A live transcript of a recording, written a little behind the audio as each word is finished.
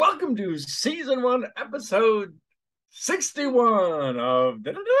welcome to season 1, episode 61 of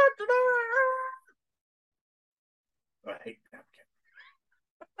I hate napkin.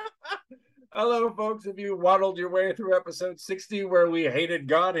 Hello, folks. If you waddled your way through episode 60, where we hated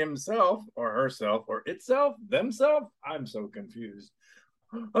God himself, or herself, or itself, themself, I'm so confused.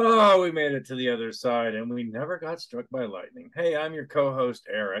 Oh, we made it to the other side, and we never got struck by lightning. Hey, I'm your co-host,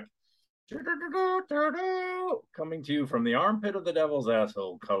 Eric. Coming to you from the armpit of the devil's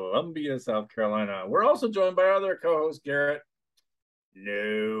asshole, Columbia, South Carolina. We're also joined by our other co-host, Garrett.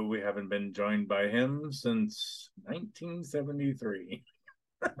 No, we haven't been joined by him since 1973.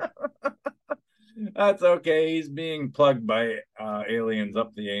 That's okay. He's being plugged by aliens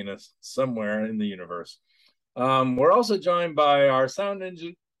up the anus somewhere in the universe. We're also joined by our sound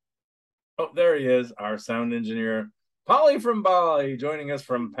engineer. Oh, there he is, our sound engineer, Polly from Bali, joining us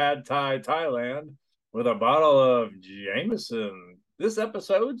from Pad Thai, Thailand, with a bottle of Jameson. This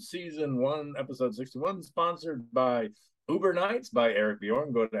episode, season 1, episode 61, sponsored by Uber Nights by Eric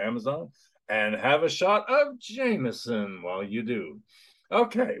Bjorn. Go to Amazon and have a shot of Jameson while you do.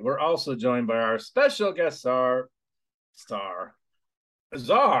 Okay, we're also joined by our special guest Czar,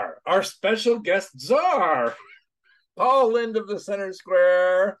 our special guest Czar, Paul Lind of the Center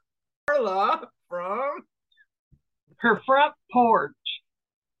Square, Carla from her front porch.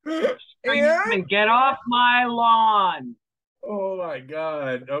 And get off my lawn. Oh my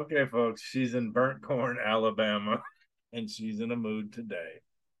God. Okay, folks. She's in Burnt Corn, Alabama, and she's in a mood today.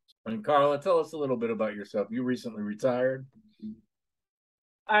 And Carla, tell us a little bit about yourself. You recently retired.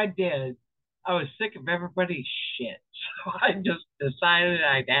 I did. I was sick of everybody's shit. So I just decided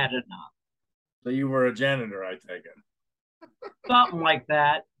I'd had enough. So you were a janitor, I take it. Something like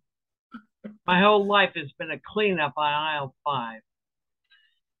that. My whole life has been a cleanup on aisle 5.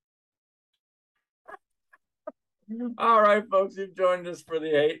 All right, folks, you've joined us for the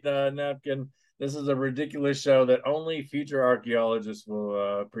Hate Napkin. This is a ridiculous show that only future archaeologists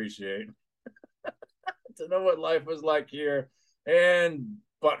will appreciate. To know what life was like here and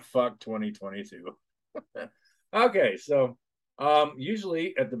buttfuck 2022. Okay, so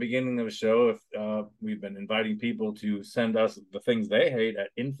usually at the beginning of the show, if we've been inviting people to send us the things they hate at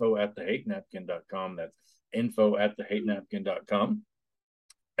info@thehatenapkin.com. That's info@thehatenapkin.com.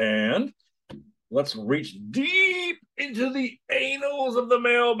 And let's reach deep into the annals of the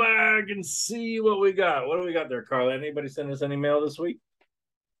mailbag and see what we got. What do we got there, Carla? Anybody send us any mail this week?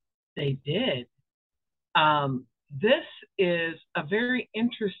 They did. This is a very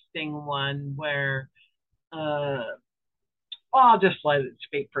interesting one where I'll just let it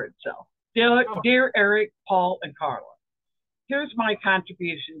speak for itself. Dear Eric, Paul, and Carla, here's my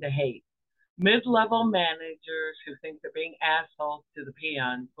contribution to hate. Mid-level managers who think they're being assholes to the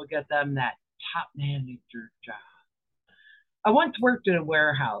peons will get them that top manager job. I once worked in a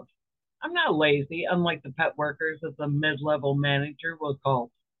warehouse. I'm not lazy, unlike the pet workers that the mid-level manager will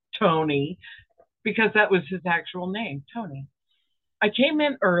call Tony, because that was his actual name, Tony. I came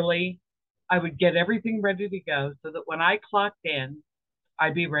in early. I would get everything ready to go so that when I clocked in,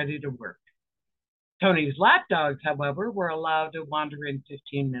 I'd be ready to work. Tony's lapdogs, however, were allowed to wander in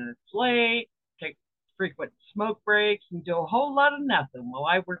 15 minutes late, take frequent smoke breaks, and do a whole lot of nothing while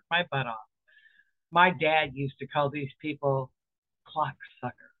I worked my butt off. My dad used to call these people clock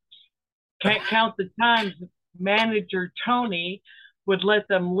suckers. Can't count the times manager Tony would let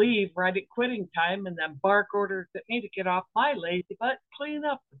them leave right at quitting time and then bark orders at me to get off my lazy butt, clean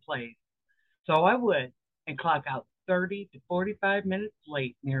up the place. So I would, and clock out 30 to 45 minutes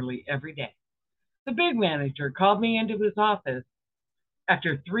late nearly every day. The big manager called me into his office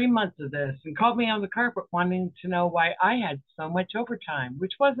after 3 months of this and called me on the carpet wanting to know why I had so much overtime,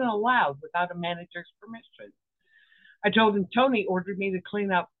 which wasn't allowed without a manager's permission. I told him Tony ordered me to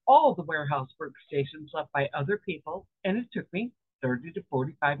clean up all the warehouse workstations left by other people, and it took me 30 to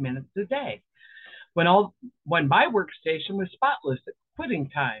 45 minutes a day when my workstation was spotless at quitting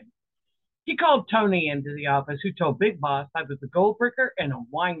time. He called Tony into the office, who told Big Boss I was a gold breaker and a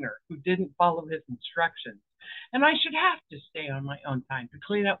whiner who didn't follow his instructions, and I should have to stay on my own time to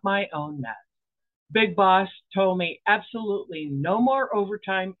clean up my own mess. Big Boss told me absolutely no more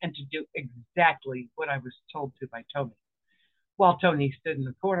overtime and to do exactly what I was told to by Tony, while Tony stood in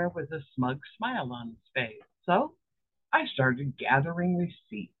the corner with a smug smile on his face. So I started gathering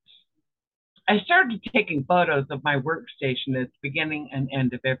receipts. I started taking photos of my workstation at the beginning and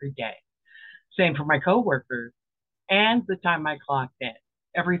end of every day. Same for my coworkers and the time I clocked in.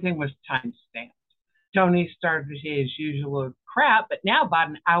 Everything was time stamped. Tony started his usual crap, but now about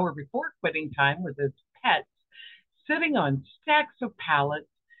an hour before quitting time with his pets, sitting on stacks of pallets,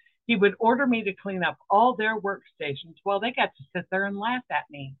 he would order me to clean up all their workstations while they got to sit there and laugh at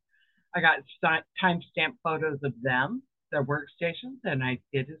me. I got timestamp photos of them, their workstations, and I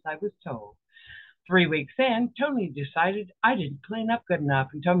did as I was told. 3 weeks in, Tony decided I didn't clean up good enough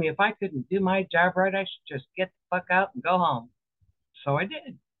and told me if I couldn't do my job right, I should just get the fuck out and go home. So I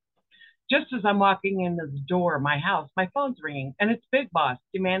did. Just as I'm walking into the door of my house, my phone's ringing, and it's Big Boss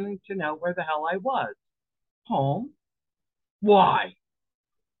demanding to know where the hell I was. Home? Why?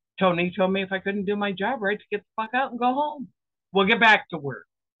 Tony told me if I couldn't do my job right to get the fuck out and go home. We'll get back to work.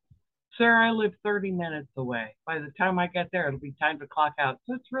 Sir, I live 30 minutes away. By the time I get there, it'll be time to clock out,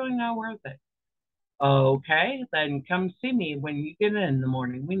 so it's really not worth it. Okay, then come see me when you get in the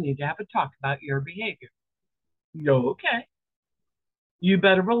morning. We need to have a talk about your behavior. Okay. You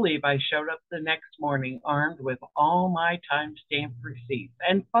better believe I showed up the next morning armed with all my timestamp receipts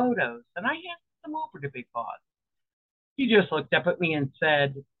and photos, and I handed them over to Big Boss. He just looked up at me and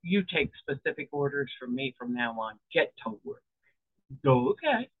said, you take specific orders from me from now on. Get to work.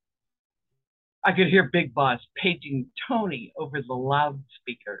 Okay. I could hear Big Boss paging Tony over the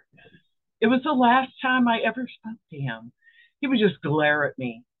loudspeaker. It was the last time I ever spoke to him. He would just glare at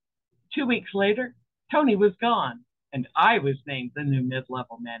me. 2 weeks later, Tony was gone, and I was named the new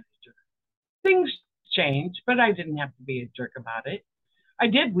mid-level manager. Things changed, but I didn't have to be a jerk about it. I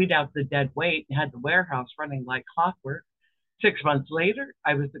did weed out the dead weight and had the warehouse running like clockwork. 6 months later,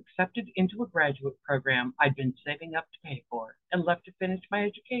 I was accepted into a graduate program I'd been saving up to pay for and left to finish my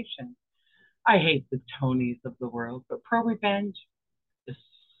education. I hate the Tonys of the world, but Pro Revenge is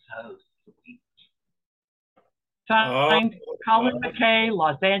so sweet. Signed, Colin McKay,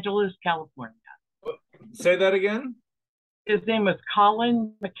 Los Angeles, California. Say that again? His name was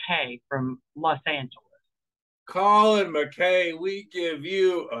Colin McKay from Los Angeles. Colin McKay, we give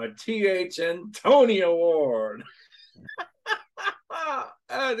you a THN Tony Award.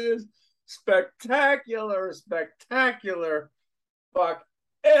 That is spectacular, spectacular. Fuck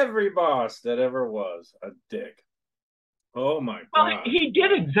every boss that ever was a dick. Oh my God. Well, he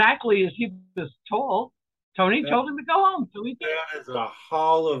did exactly as he was told. Tony told him to go home, so he did. That is a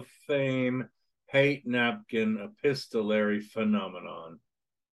Hall of Fame hate napkin epistolary phenomenon.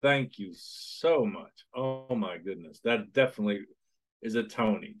 Thank you so much. Oh my goodness. That definitely is a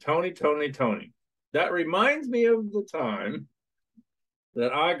Tony. Tony. That reminds me of the time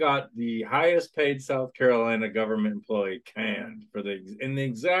that I got the highest paid South Carolina government employee canned in the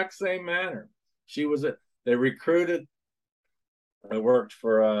exact same manner. They recruited, I worked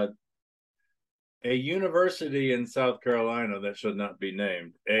for a university in South Carolina that should not be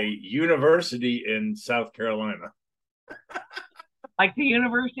named. A university in South Carolina. Like the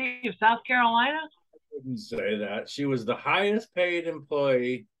University of South Carolina? I wouldn't say that. She was the highest paid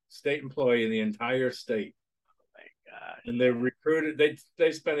state employee in the entire state. Oh my God. And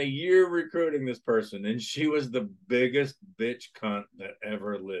they spent a year recruiting this person, and she was the biggest bitch cunt that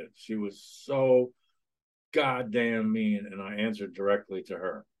ever lived. She was so goddamn mean, and I answered directly to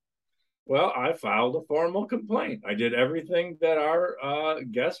her. Well, I filed a formal complaint. I did everything that our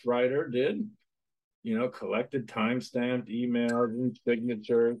guest writer did, collected timestamped emails and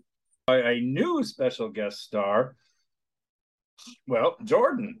signatures. A new special guest star, well,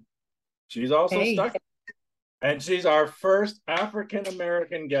 Jordan. She's also stuck. And she's our first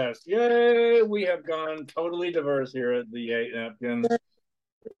African-American guest. Yay! We have gone totally diverse here at the Eight Napkins.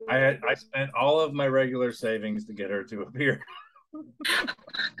 I spent all of my regular savings to get her to appear.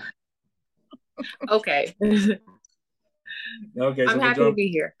 Okay. Okay. I'm happy to be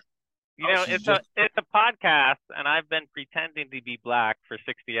here. It's a podcast, and I've been pretending to be black for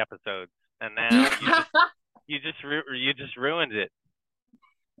 60 episodes, and now you just ruined it.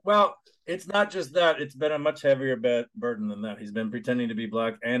 Well, it's not just that; it's been a much heavier burden than that. He's been pretending to be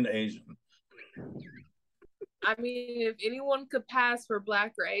black and Asian. I mean, if anyone could pass for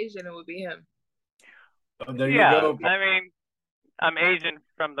black or Asian, it would be him. Oh, there you go. I mean, I'm Asian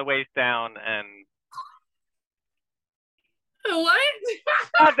from the waist down, and what?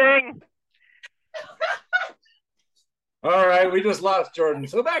 Nothing. All right, we just lost Jordan.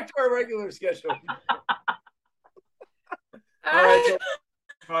 So back to our regular schedule. All right,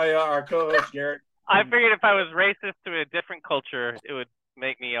 so our co-host Garrett. I figured if I was racist to a different culture, it would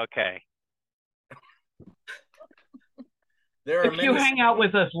make me okay. If you hang out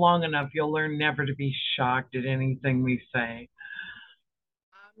with us long enough, you'll learn never to be shocked at anything we say.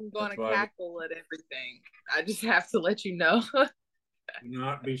 I'm going to cackle at everything. I just have to let you know. Do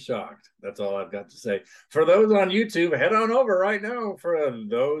not be shocked. That's all I've got to say. For those on YouTube, head on over right now for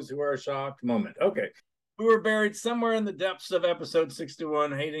those who are shocked moment. Okay. We were buried somewhere in the depths of episode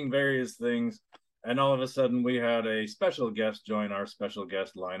 61, hating various things. And all of a sudden, we had a special guest join our special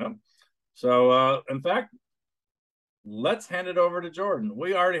guest lineup. So, in fact, let's hand it over to Jordan.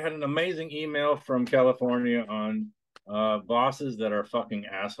 We already had an amazing email from California on bosses that are fucking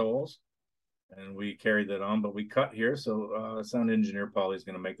assholes, and we carried that on, but we cut here. So sound engineer Polly's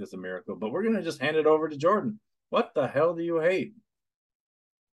going to make this a miracle, but we're going to just hand it over to Jordan. What the hell do you hate?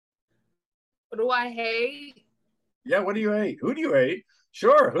 What do I hate? Yeah, what do you hate? Who do you hate?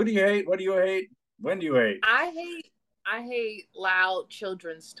 Sure, who do you hate? What do you hate? When do you hate? I hate loud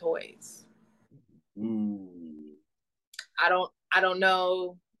children's toys. Ooh. I don't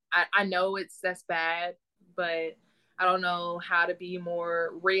know. I know that's bad, but I don't know how to be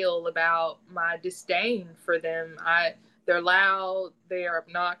more real about my disdain for them. They're loud, they are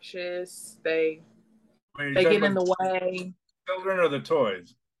obnoxious, they get in the way. Children or the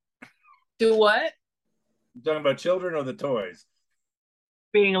toys? Do what? You're talking about children or the toys?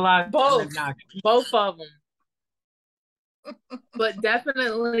 Being allowed both of them. But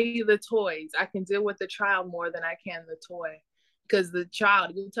definitely the toys. I can deal with the child more than I can the toy, because the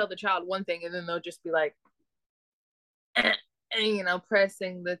child, you tell the child one thing and then they'll just be like, you know,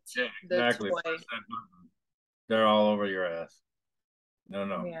 pressing the exactly. toy. They're all over your ass.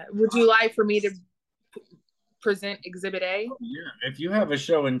 No. Yeah. Would you like for me to present Exhibit A? Oh, yeah. If you have a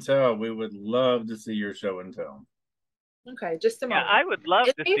show and tell, we would love to see your show and tell. Okay, just a moment. Yeah, I would love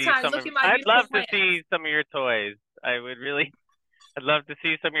to see some. I'd love to see some of your toys. I'd love to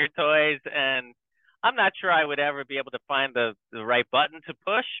see some of your toys, and I'm not sure I would ever be able to find the right button to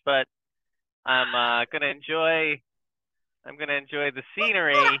push, but I'm gonna enjoy the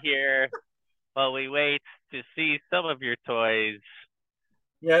scenery here while we wait to see some of your toys.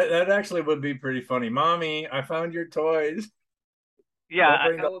 Yeah, that actually would be pretty funny. Mommy, I found your toys. Yeah,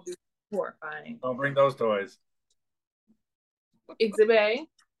 that would be horrifying. I'll bring those toys. Exhibit A.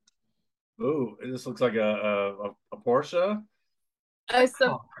 Ooh, this looks like a Porsche. It's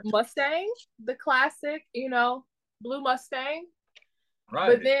a Mustang, the classic, you know, blue Mustang.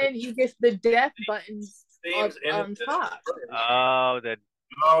 Right. But then you get the death buttons on top.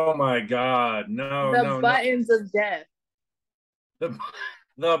 Oh my God! No, the buttons of death.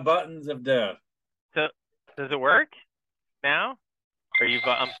 The buttons of death. So, does it work now? Are you?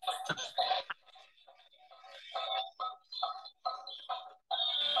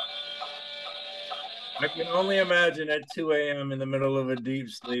 I can only imagine at 2 a.m. in the middle of a deep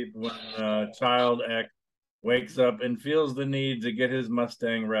sleep when Child X wakes up and feels the need to get his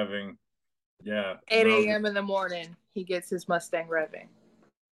Mustang revving. Yeah. 8 a.m. in the morning, he gets his Mustang revving.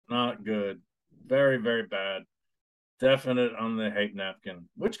 Not good. Very, very bad. Definite on the hate napkin,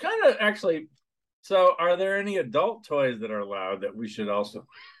 which kind of actually. So, are there any adult toys that are allowed that we should also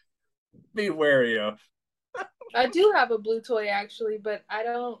be wary of? I do have a blue toy actually, but I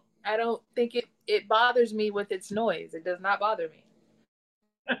don't think it bothers me with its noise. It does not bother me.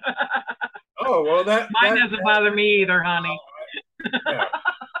 Oh, well, mine doesn't bother me either, honey. Yeah.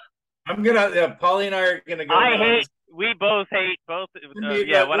 I'm gonna. Polly and I are gonna go. We both hate both.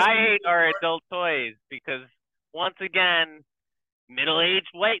 What I hate are adult toys, because once again,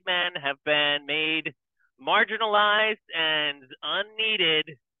 middle-aged white men have been made marginalized and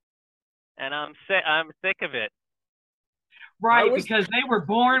unneeded, and I'm sick of it. Right, because they were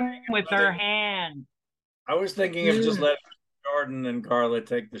born with their hands. I was thinking of just letting Jordan and Carla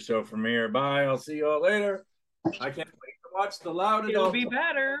take the show from here. Bye. I'll see you all later. I can't wait to watch the loud adult. It'll be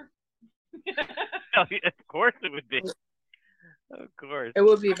better. Of course it would be. Of course. It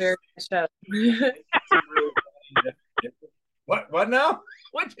would be very show. What now?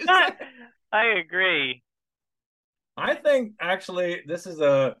 What'd you say? I agree. I think actually this is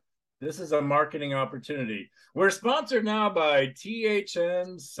a marketing opportunity. We're sponsored now by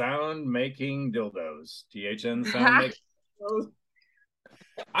THN Sound Making Dildos. THN Sound Making Dildos.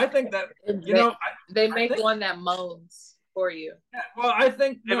 I think that they make one that moans for you. Yeah, well, I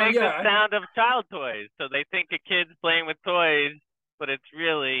think they make the sound of child toys, so they think a kid's playing with toys, but it's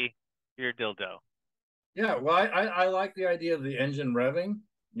really your dildo. Yeah, well, I like the idea of the engine revving.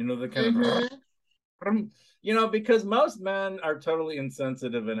 You know, the kind of because most men are totally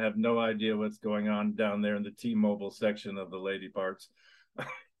insensitive and have no idea what's going on down there in the T-Mobile section of the lady parts.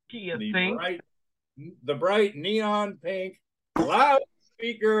 The bright neon pink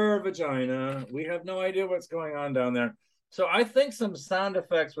loudspeaker vagina. We have no idea what's going on down there. So I think some sound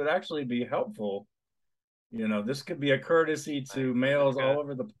effects would actually be helpful. You know, this could be a courtesy to males all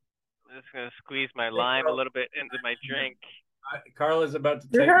over the. I'm just gonna squeeze my lime a little bit into my drink. Carla's about to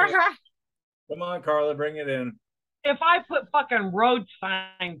take it. Come on, Carla, bring it in. If I put fucking road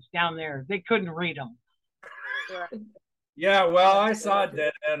signs down there, they couldn't read them. Yeah, well, I saw a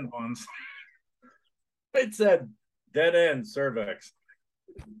dead end once. It said dead end cervix.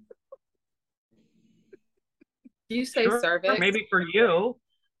 You say cervix? Maybe for you.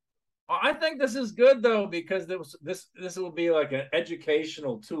 I think this is good though, because this will be like an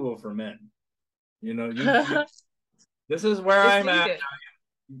educational tool for men. You know, this is where I'm at.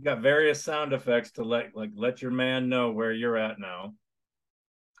 You've got various sound effects to let your man know where you're at now.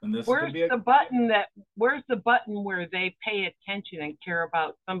 And this where's the button where they pay attention and care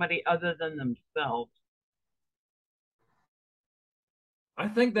about somebody other than themselves? I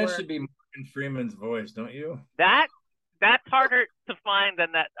think that should be Morgan Freeman's voice, don't you? That's harder to find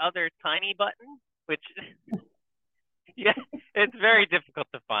than that other tiny button, which yeah, it's very difficult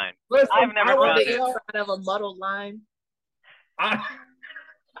to find. Listen, I've never found it. Inside of a muddled line. I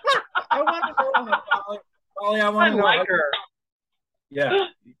want to know, Polly. I want to know. Like her. Yeah,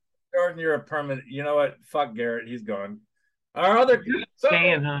 Jordan, you're a permanent. You know what? Fuck Garrett. He's gone. Our other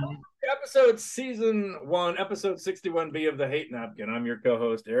staying, honey. Season 1, episode 61B of the Hate Napkin. I'm your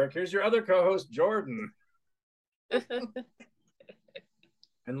co-host Eric. Here's your other co-host Jordan.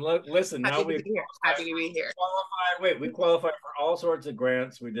 And listen, now we happy to be here. We qualify for all sorts of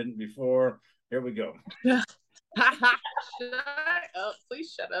grants we didn't before. Here we go. Shut up!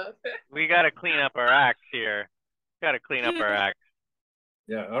 Please shut up. We got to clean up our act here.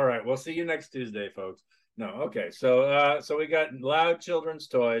 Yeah. All right. We'll see you next Tuesday, folks. No. Okay. So we got loud children's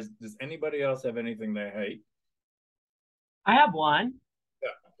toys. Does anybody else have anything they hate? I have one. Yeah.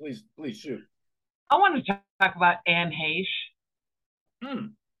 Please shoot. I want to talk about Anne Heche.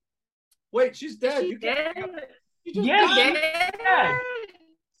 Wait, she's dead. She's dead. Dead.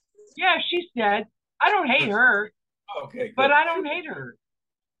 Yeah, she's dead. I don't hate her. Okay, good. But I don't hate her.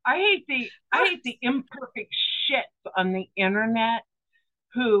 I hate the imperfect shits on the internet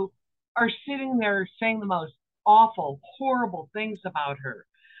who are sitting there saying the most awful, horrible things about her.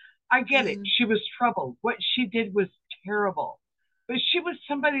 I get it. She was troubled. What she did was terrible. But she was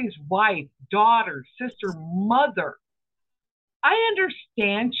somebody's wife, daughter, sister, mother. I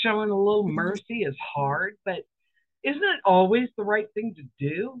understand showing a little mercy is hard, but isn't it always the right thing to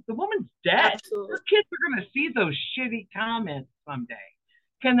do? The woman's dead. Absolutely. Her kids are going to see those shitty comments someday.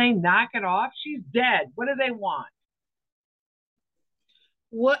 Can they knock it off? She's dead. What do they want?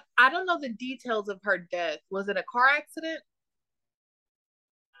 What? I don't know the details of her death. Was it a car accident?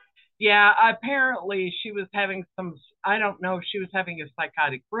 Yeah, apparently she was having I don't know if she was having a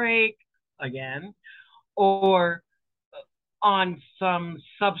psychotic break again or on some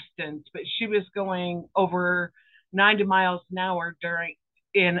substance, but she was going over 90 miles an hour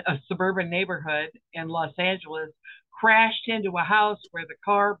in a suburban neighborhood in Los Angeles, crashed into a house where the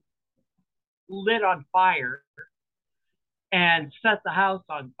car lit on fire and set the house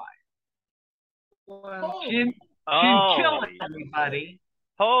on fire. Wow. She didn't kill anybody.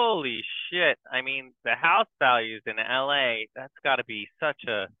 Holy shit. I mean, the house values in LA, that's got to be such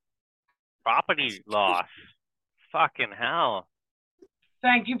a property loss. Fucking hell.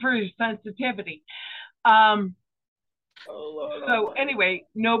 Thank you for your sensitivity. So anyway,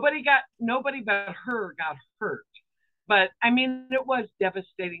 nobody but her got hurt. But I mean, it was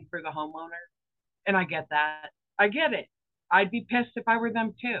devastating for the homeowner. And I get that. I get it. I'd be pissed if I were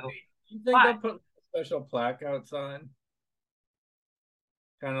them too. You think they'll put a special plaque outside?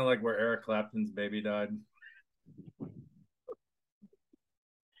 Kind of like where Eric Clapton's baby died.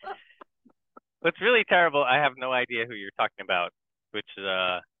 What's really terrible, I have no idea who you're talking about, which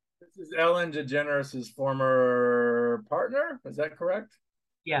this is Ellen DeGeneres' former partner. Is that correct?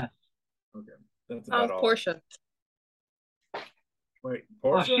 Yes. Okay. That's about all. Portia. Wait,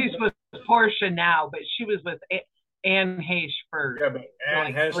 Portia? Well, she's with Portia now, but she was with Anne Heche for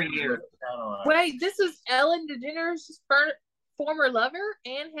Anne Heche 3 years. Wait, this is Ellen DeGeneres' former lover,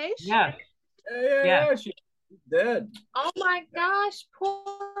 Anne Heche? Yes. Yeah, she's dead. Oh my gosh, poor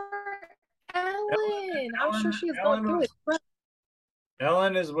Ellen. I'm sure she was going through it.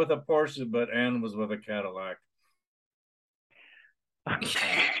 Ellen is with a Porsche, but Anne was with a Cadillac. A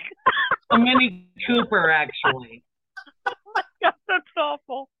Mini Cooper, actually. Oh my God, that's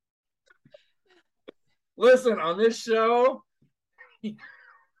awful. Listen, on this show, if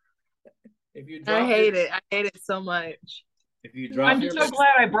you I hate it so much. If you drop I'm so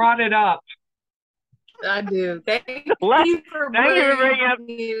glad I brought it up. I do. Thank you for bringing up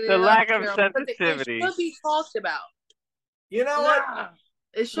the lack of sensitivity. It should be talked about. You know what?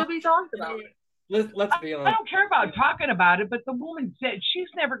 It should be talked about. Let's be honest. I don't care about talking about it, but the woman said she's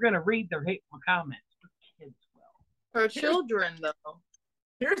never going to read their hateful comments. Her kids will. Her children, though.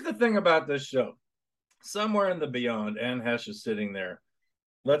 Here's the thing about this show. Somewhere in the beyond, Anne Heche is sitting there.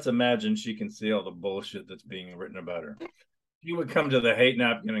 Let's imagine she can see all the bullshit that's being written about her. He would come to the hate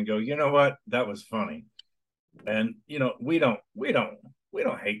napkin and go, you know what? That was funny. And you know, we don't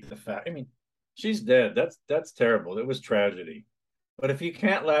hate the fact. I mean, She's dead. That's terrible. It was tragedy. But if you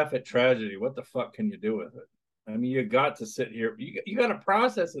can't laugh at tragedy, what the fuck can you do with it? I mean, you got to sit here. You got to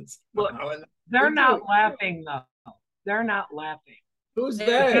process it. Well, they're not laughing though. They're not laughing. Who's they?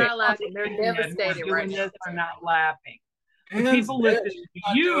 They're not laughing. They're devastated right now. They're not laughing. The people listen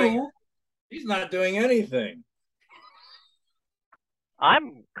to you. He's not doing anything.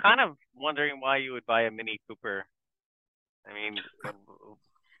 I'm kind of wondering why you would buy a Mini Cooper. I mean,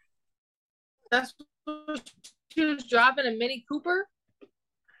 that's what she was driving, a Mini Cooper.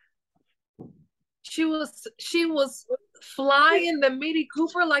 She was flying the Mini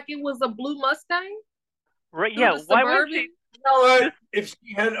Cooper like it was a blue Mustang. Right? Yeah. Why would she? You know what? If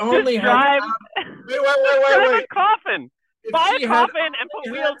she had only had wait. A coffin. Buy a coffin and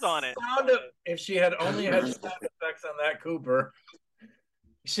put wheels on it. If she had only had sound effects on that Cooper,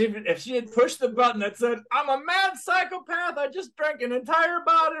 if she had pushed the button that said, "I'm a mad psychopath. I just drank an entire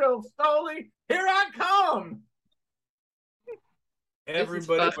bottle of Stoli. Here I come."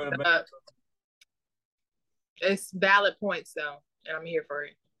 Everybody would have been. It's valid points though, and I'm here for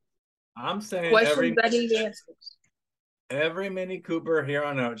it. I'm saying questions that need answers. Every Mini Cooper here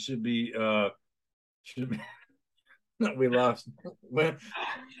on out should be we lost.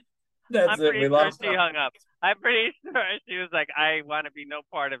 That's it. We lost. She hung up. I'm pretty sure she was like, "I want to be no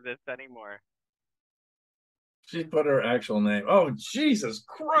part of this anymore." She put her actual name. Oh, Jesus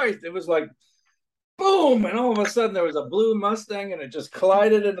Christ. It was like boom, and all of a sudden there was a blue Mustang and it just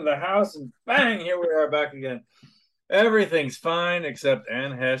collided into the house and bang, here we are back again. Everything's fine except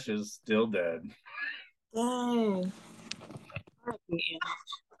Anne Hesh is still dead. Dang.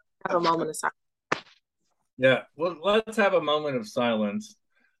 Have a moment of silence. Yeah, well, let's have a moment of silence,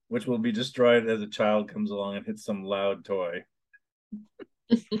 which will be destroyed as a child comes along and hits some loud toy.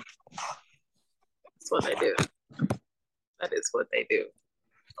 That's what they do. That is what they do.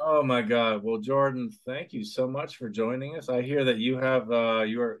 Oh my God! Well, Jordan, thank you so much for joining us. I hear that you have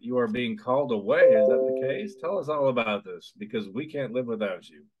you are being called away. Is that the case? Tell us all about this because we can't live without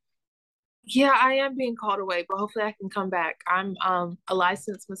you. Yeah, I am being called away, but hopefully I can come back. I'm a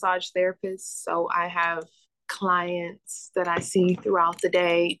licensed massage therapist, so I have clients that I see throughout the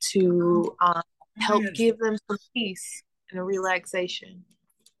day to help give them some peace and a relaxation.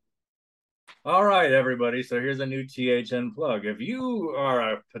 All right, everybody. So here's a new THN plug. If you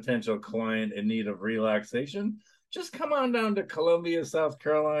are a potential client in need of relaxation, just come on down to Columbia, South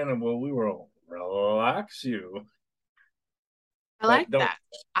Carolina, where we will relax you. I like that.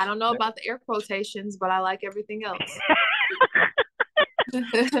 I don't know about the air quotations, but I like everything else.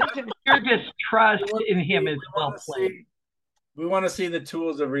 Your distrust in him is well played. We want to see the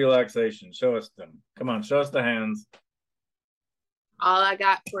tools of relaxation. Show us them. Come on, show us the hands. All I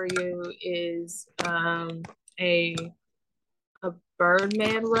got for you is a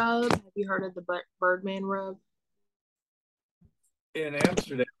Birdman rub. Have you heard of the Birdman rub? In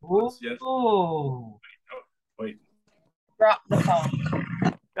Amsterdam. Oh. Yes. Oh, wait. Drop the phone.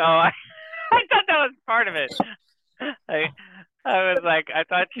 Oh, I thought that was part of it. I was like, I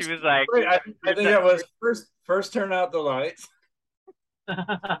thought she was like. I think that was first turn out the lights. Turn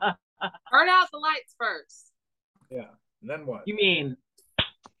out the lights first. Yeah. And then what? You mean?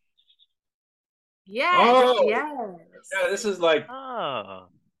 Yes. Oh, yes. Yeah, this is like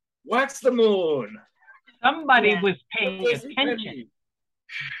wax the moon. Somebody was paying attention.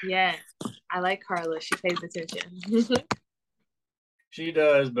 Yes. I like Carla. She pays attention. She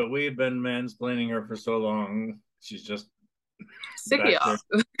does, but we've been mansplaining her for so long. She's just sick of y'all.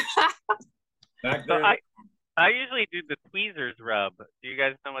 Back there. So I usually do the tweezers rub. Do you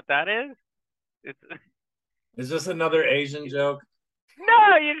guys know what that is? Is this another Asian joke?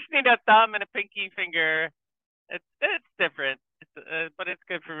 No, you just need a thumb and a pinky finger. It's different, but it's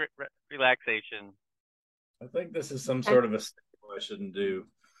good for relaxation. I think this is some sort of a staple I shouldn't do.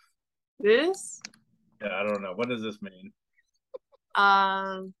 This? Yeah, I don't know. What does this mean?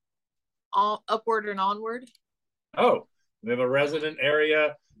 Upward and onward. Oh, we have a resident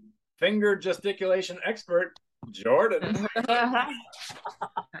area finger gesticulation expert, Jordan. I'm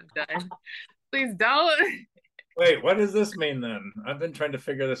done. Please don't. Wait, what does this mean then? I've been trying to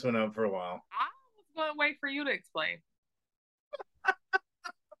figure this one out for a while. I was going to wait for you to explain.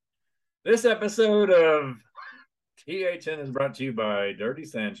 This episode of THN is brought to you by Dirty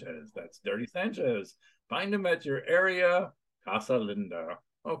Sanchez. That's Dirty Sanchez. Find him at your area, Casa Linda.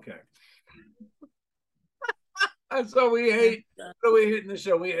 Okay. So we hate. What do we hate in the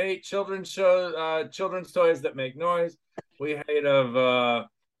show? We hate children's toys that make noise. We hate of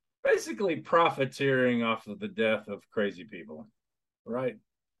basically profiteering off of the death of crazy people. Right?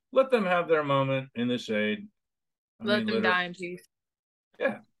 Let them have their moment in the shade. Let them die in peace.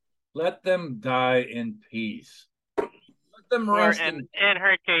 Yeah. Let them die in peace. Let them Or rest in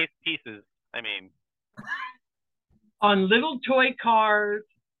her case, pieces. I mean, on little toy cars,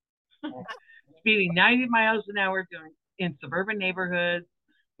 speeding 90 miles an hour in suburban neighborhoods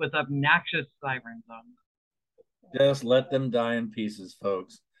with obnoxious sirens on them. Just let them die in pieces,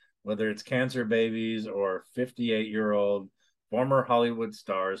 folks. Whether it's cancer babies or 58-year-old former Hollywood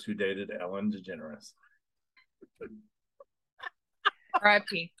stars who dated Ellen DeGeneres.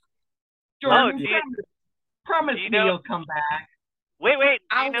 R.I.P. Jordan, promise me you'll come back. Wait.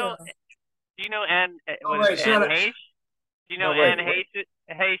 Do you know Anne? Anne Heche? Do you know Anne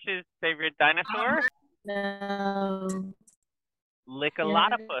Heche's favorite dinosaur? No.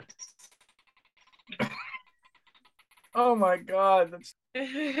 Lickalotopus. Oh my God!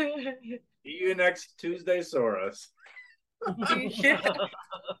 See you next Tuesday, Saurus.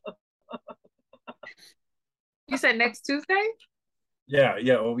 You said next Tuesday? Yeah.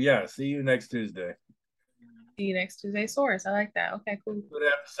 Oh yeah. See you next Tuesday. See you next Tuesday, Saurus. I like that. Okay, cool. But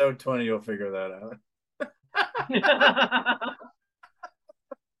episode 20, you'll figure that out.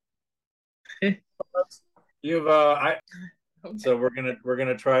 So we're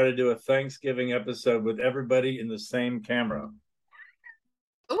gonna try to do a Thanksgiving episode with everybody in the same camera.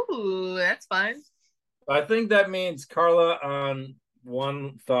 Ooh, that's fun. I think that means Carla on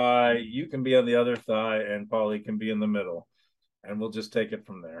one thigh, you can be on the other thigh, and Polly can be in the middle, and we'll just take it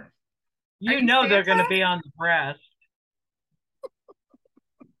from there. You know they're going to be on the breast.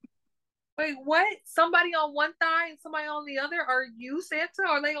 Wait, what? Somebody on one thigh and somebody on the other? Are you Santa?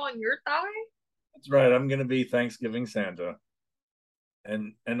 Are they on your thigh? That's right. I'm gonna be Thanksgiving Santa,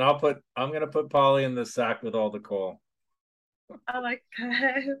 and I'm gonna put Polly in the sack with all the coal. I like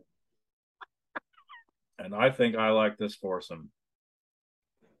that. And I think I like this foursome.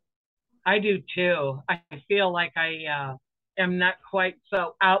 I do too. I feel like I am not quite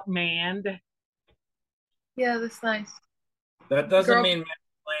so outmanned. Yeah, that's nice. That doesn't mean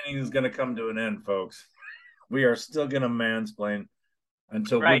mansplaining is going to come to an end, folks. We are still going to mansplain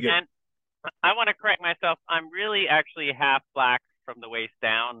until we get. And I want to correct myself. I'm really actually half black from the waist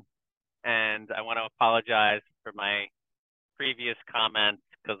down, and I want to apologize for my previous comments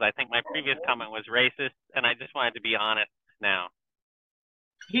because I think my previous comment was racist, and I just wanted to be honest now.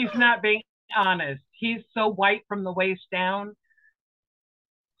 He's not being honest. He's so white from the waist down.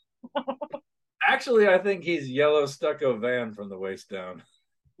 Actually, I think he's yellow stucco Van from the waist down.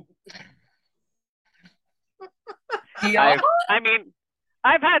 Yeah. I mean,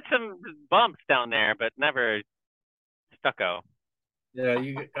 I've had some bumps down there, but never stucco. Yeah, I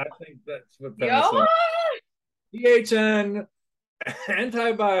think that's what penicillin. DHN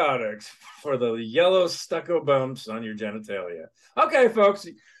antibiotics for the yellow stucco bumps on your genitalia. Okay, folks,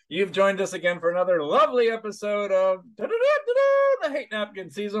 you've joined us again for another lovely episode of The Hate Napkin,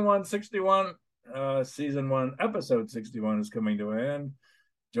 Season 1, 61. Season 1, Episode 61 is coming to an end.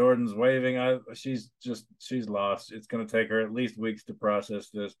 Jordan's waving. She's lost. It's going to take her at least weeks to process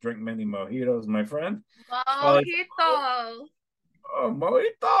this. Drink many mojitos, my friend. Mojito. Oh,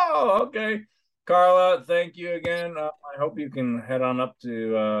 mojito. Okay. Carla, thank you again. I hope you can head on up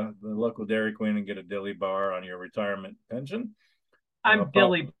to the local Dairy Queen and get a dilly bar on your retirement pension. I'm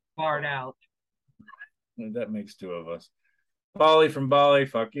dilly barred out. That makes two of us. Polly from Bali,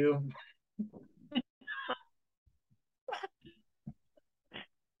 fuck you.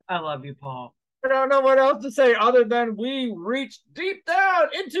 I love you, Paul. I don't know what else to say other than we reached deep down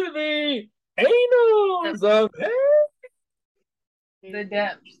into the anals of the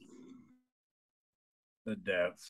depths. The depths.